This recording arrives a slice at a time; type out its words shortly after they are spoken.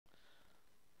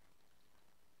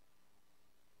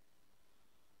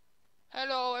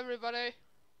Hello everybody,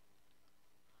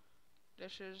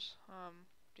 this is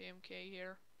DMK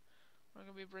here. We're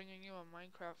gonna be bringing you a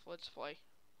Minecraft Let's Play.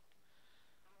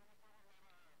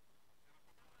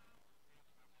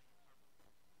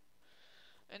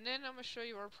 And then I'm gonna show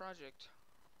you our project.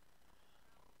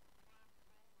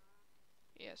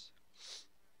 Yes.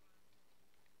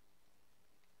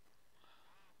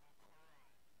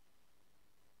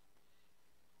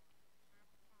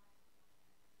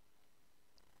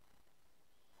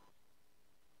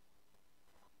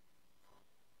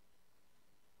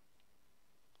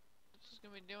 This is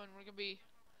gonna be doing, we're gonna be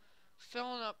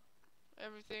filling up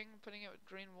everything, putting it with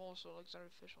green wool so it looks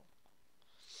artificial.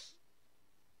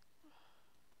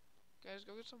 Guys,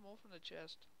 go get some wool from the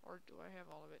chest. Or do I have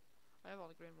all of it? I have all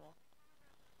the green wool.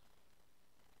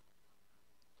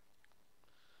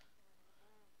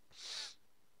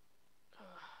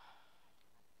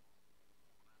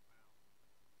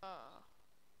 uh,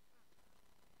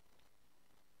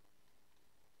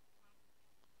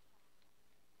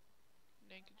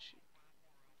 naked sheep.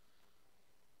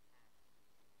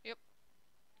 Yep.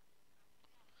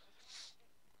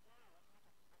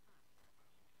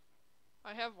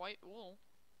 I have white wool.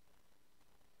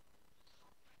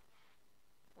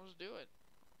 Let's do it.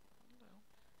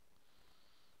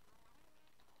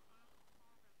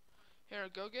 Here,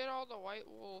 go get all the white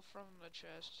wool from the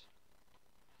chest.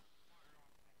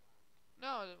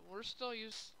 No, we're still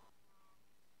using.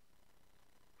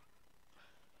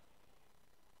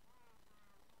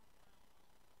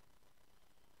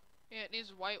 Yeah, it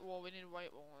needs white wool. We need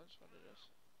white wool. That's what it is.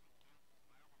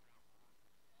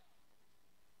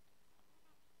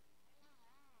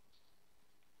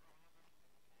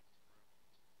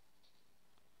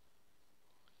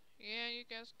 Yeah, you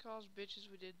guys call us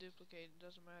bitches. We did duplicate. It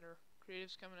doesn't matter.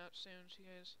 Creative's coming out soon, so you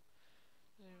guys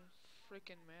doesn't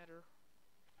freaking matter.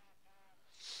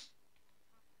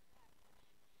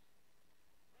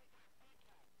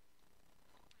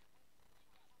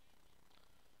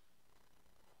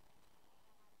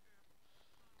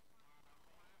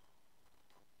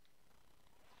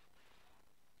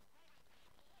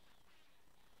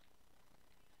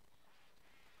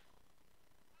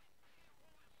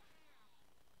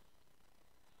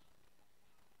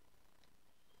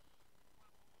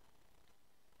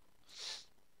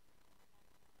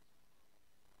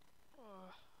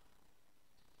 Ugh.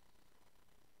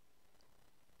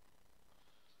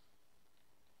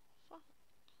 Fuck.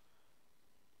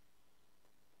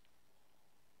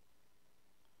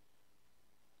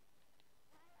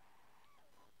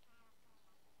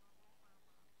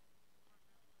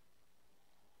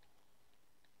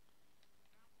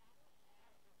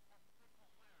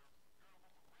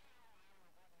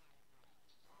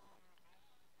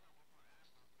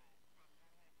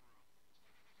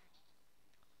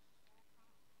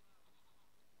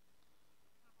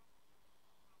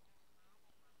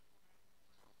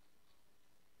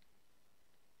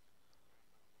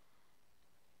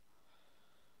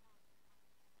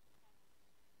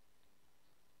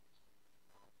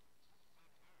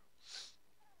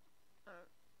 Alright,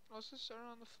 let's just start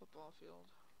on the football field.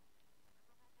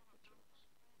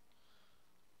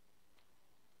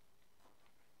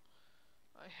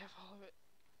 I have all of it.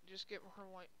 Just get more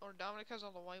white. Or Dominic has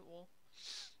all the white wool.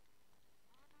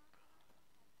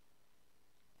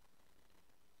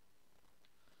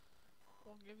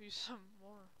 We'll give you some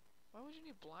more. Why would you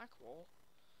need black wool?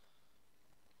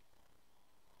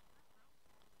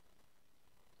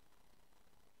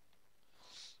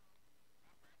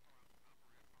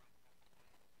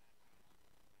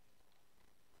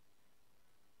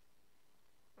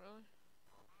 Really?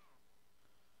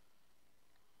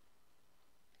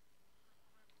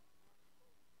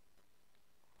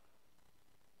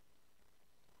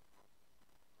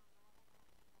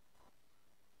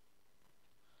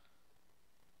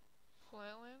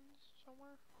 Flatlands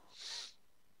somewhere?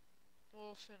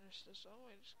 We'll finish this. Oh,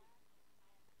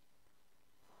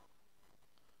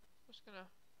 just gonna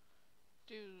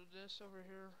do this over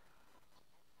here.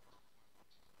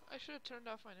 I should have turned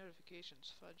off my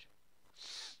notifications, fudge.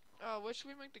 What should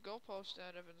we make the goalpost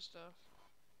out of and stuff?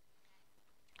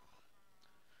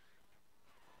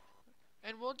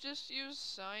 And we'll just use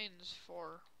signs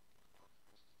for,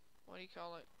 what do you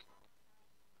call it?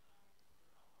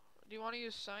 Do you want to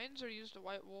use signs or use the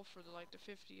white wool for the, like, the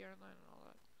 50-yard line and all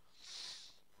that?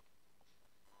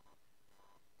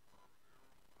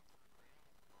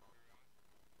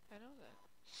 I know that.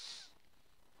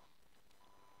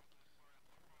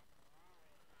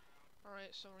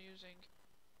 Alright, so we're using...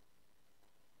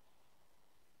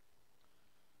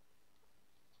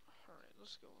 Alright,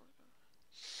 let's go.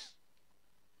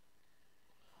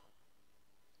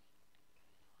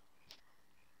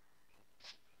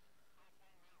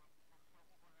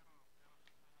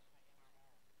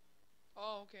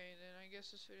 Okay, then I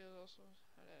guess this video is also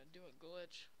how to do a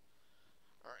glitch.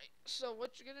 Alright, so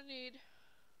what you're gonna need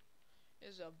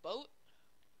is a boat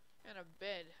and a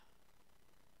bed.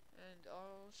 And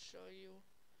I'll show you.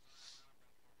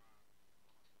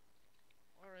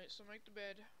 Alright, so make the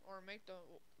bed, or make the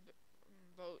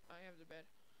boat. I have the bed.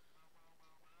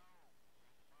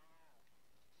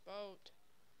 Boat.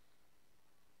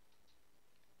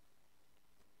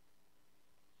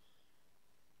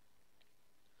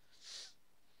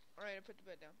 Alright, I put the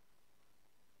bed down.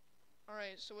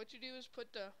 Alright, so what you do is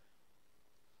put the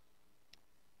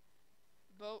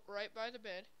boat right by the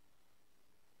bed.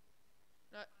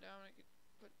 Not down, I could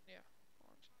put, yeah.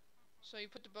 So you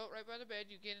put the boat right by the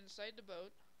bed, you get inside the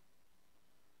boat.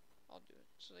 I'll do it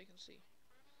so they can see.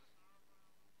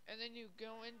 And then you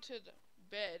go into the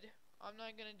bed. I'm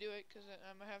not going to do it because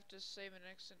I'm going to have to save an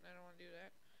exit and I don't want to do that.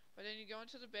 But then you go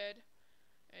into the bed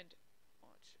and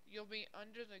watch. You'll be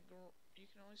under the you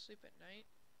can only sleep at night.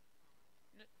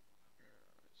 It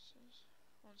says,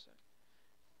 one sec.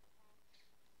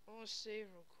 I want to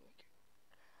save real quick.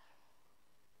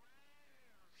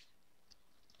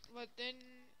 But then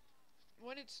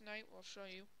when it's night, we'll show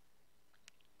you.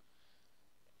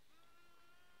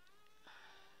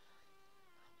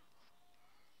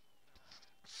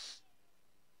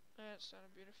 That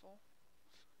sounded beautiful.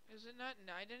 Is it not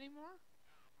night anymore?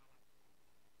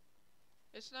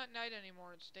 It's not night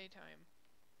anymore, it's daytime.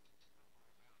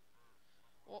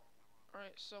 Well,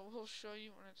 alright, so we'll show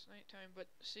you when it's nighttime, but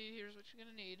see, here's what you're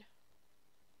gonna need.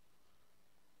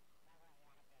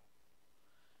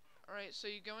 Alright, so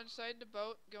you go inside the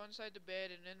boat, go inside the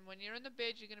bed, and then when you're in the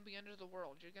bed, you're gonna be under the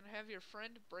world. You're gonna have your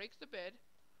friend break the bed,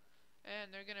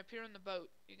 and they're gonna appear in the boat.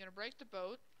 You're gonna break the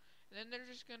boat, and then they're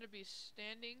just gonna be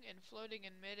standing and floating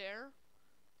in midair,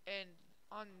 and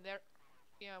on their,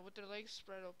 yeah, with their legs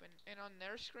spread open. And on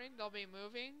their screen, they'll be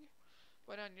moving,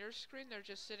 but on your screen, they're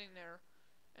just sitting there.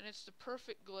 And it's the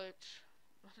perfect glitch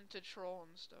to troll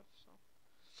and stuff, so.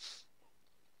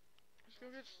 Let's go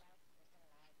get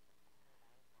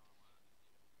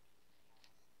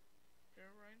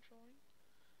Ryan trolling.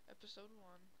 Episode 1.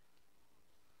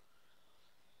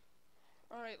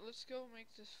 Alright, let's go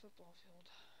make this football field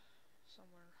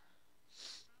somewhere.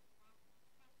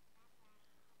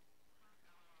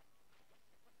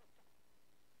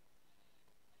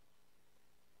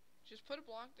 Just put a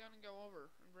block down and go over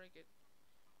and break it.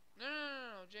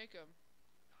 No, Jacob.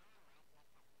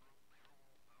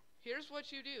 Here's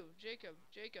what you do, Jacob.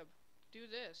 Do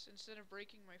this instead of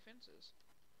breaking my fences.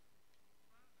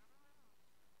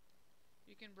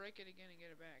 You can break it again and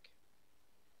get it back.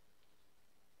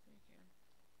 You can.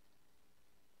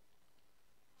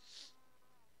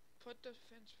 Put the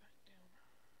fence back down.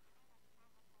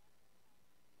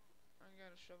 I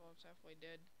got a shovel, it's halfway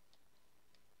dead.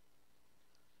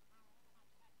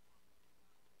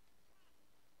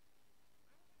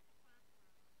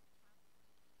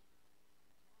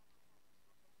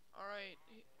 Alright.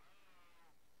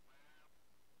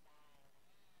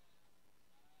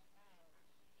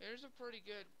 Here's a pretty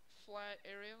good flat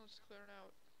area. Let's clear it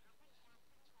out.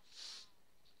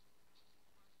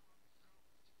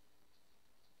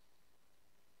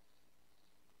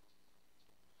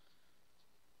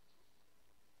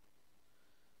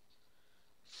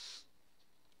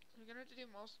 You're gonna have to do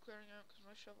most clearing out because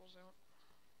my shovel's out.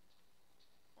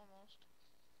 Almost.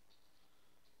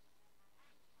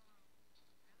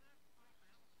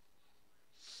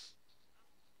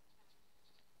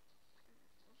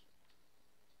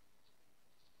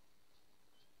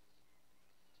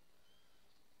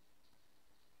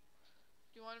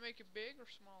 Do you want to make it big or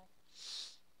small?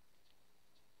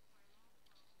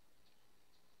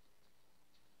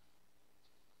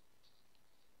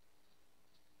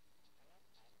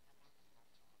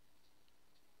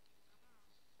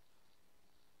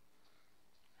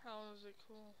 How is it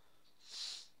cool?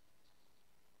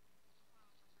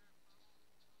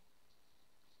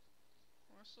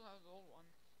 Well, I still have the old one.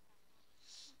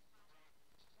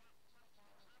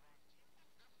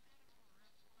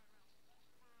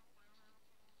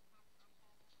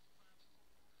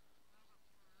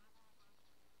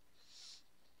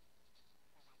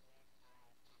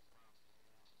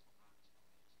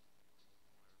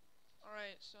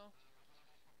 Alright, so.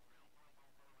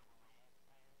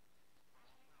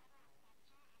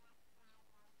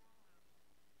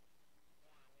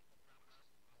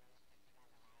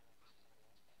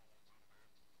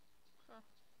 Huh.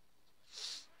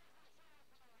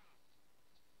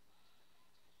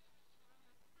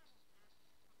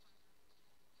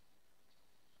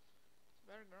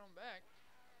 Better grow 'em back.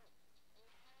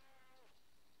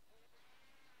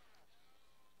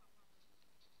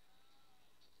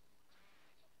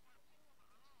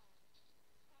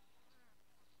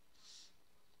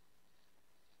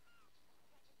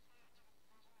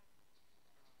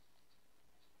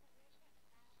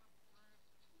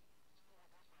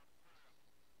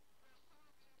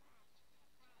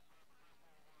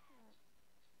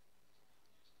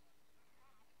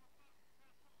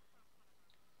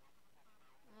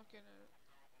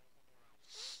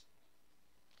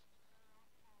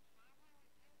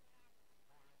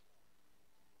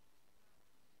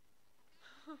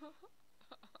 Alright,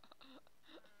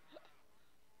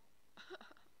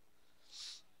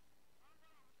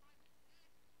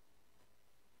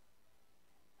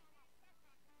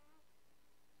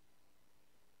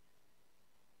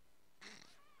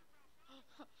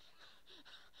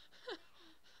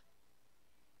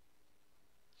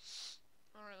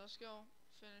 let's go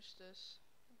finish this.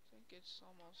 I think it's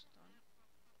almost done.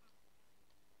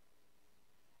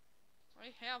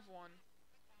 I have one.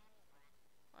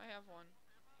 I have one.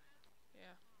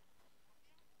 Yeah.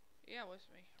 Yeah, with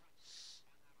me.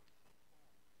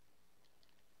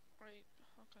 Right,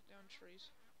 I'll cut down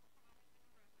trees.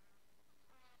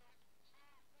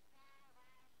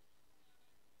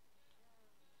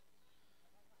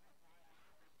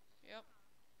 Yep.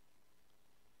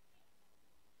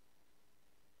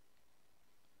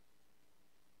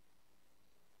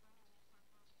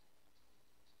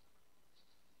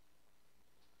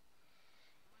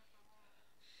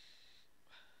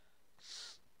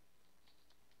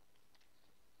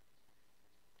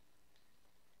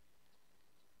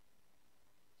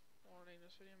 Warning,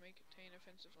 this video may contain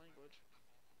offensive language.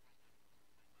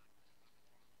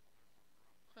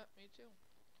 Me too.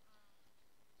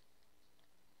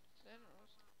 Then it was.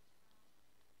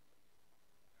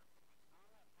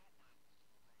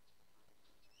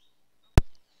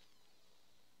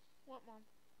 What, Mom?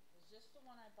 Is this the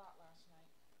one I bought last night?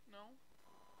 No?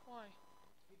 Why?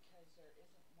 Because there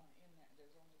isn't one in there.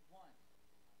 There's only one.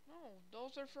 No,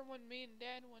 those are from when me and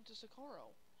Dad went to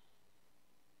Socorro.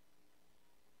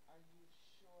 Are you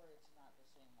sure it's not the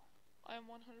same one? I am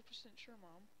 100% sure,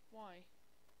 Mom. Why?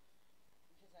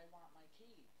 Because I want my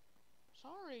key.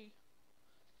 Sorry.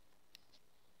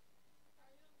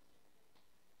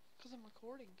 Because I'm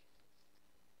recording.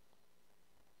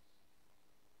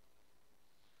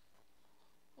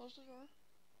 Close the door.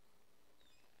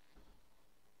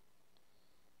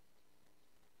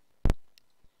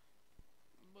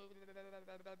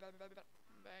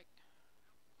 Back.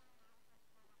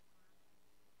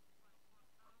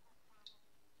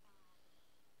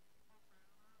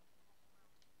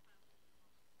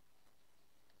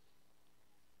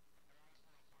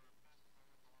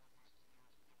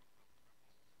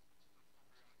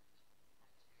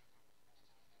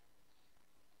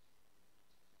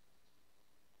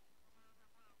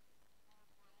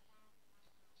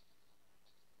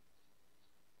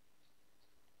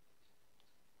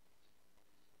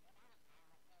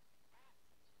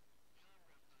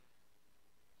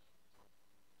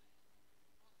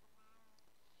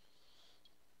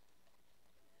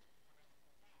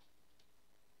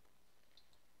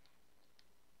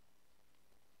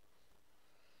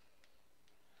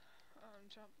 I'm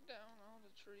chopping down all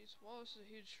the trees. Whoa, this is a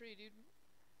huge tree, dude.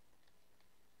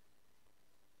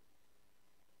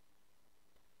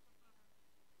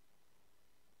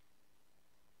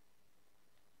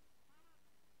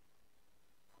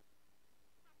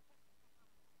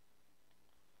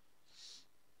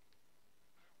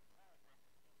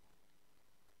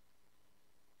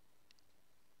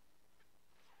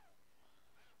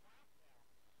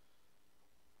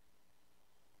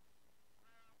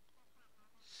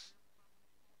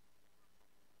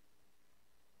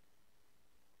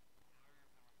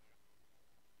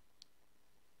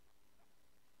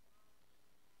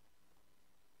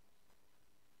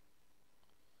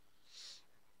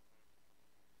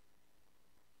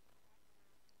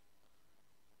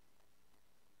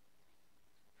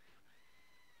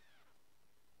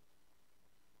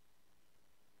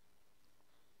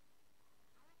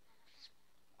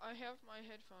 I have my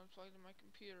headphones plugged in my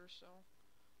computer, so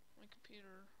my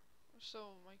computer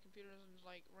doesn't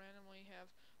like randomly have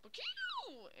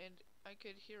Bakino, and I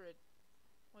could hear it.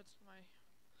 What's my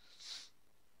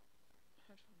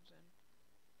headphones in?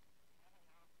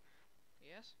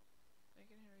 Yes, I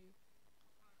can hear you.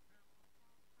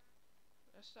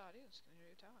 That's the audience can hear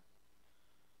you talk.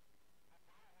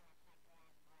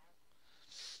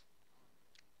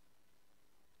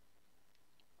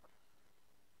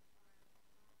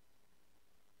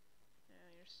 Yeah,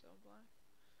 you're so black.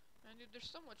 Man, dude, there's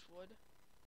so much wood.